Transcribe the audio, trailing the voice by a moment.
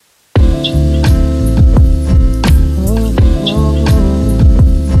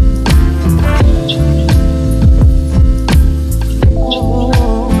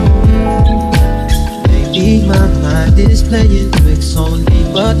playing tricks on me,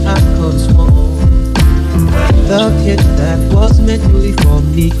 but I could sworn the kid that was meant to be for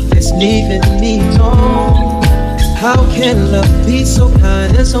me is leaving me torn. How can love be so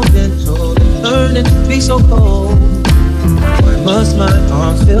kind and so gentle and turn and be so cold? Why must my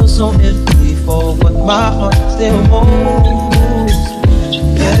arms feel so empty for what my heart still holds?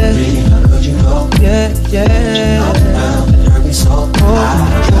 Yeah, how could you go? Yeah. Up, down, and hurt me so. I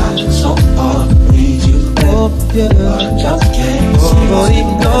tried so hard to please you, yeah. But I just can't see you.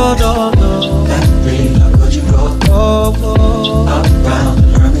 No. That dream, how could you go? Up, down,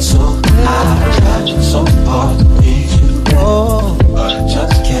 and hurt me so. I tried so hard to please you, but I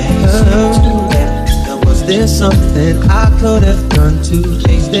just can't see you. Was there something I could have done to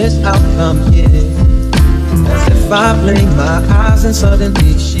change this outcome here? As if I blinked my eyes and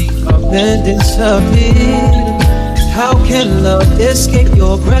suddenly she up and disappeared. How can love escape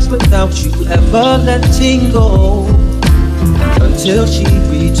your grasp without you ever letting go? Until she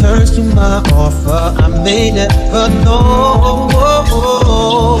returns to my offer, I may never know.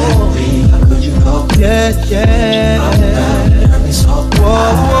 Baby, how could you go? Yeah. Up, down, and hurt me so.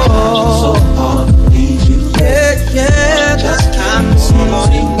 So hard.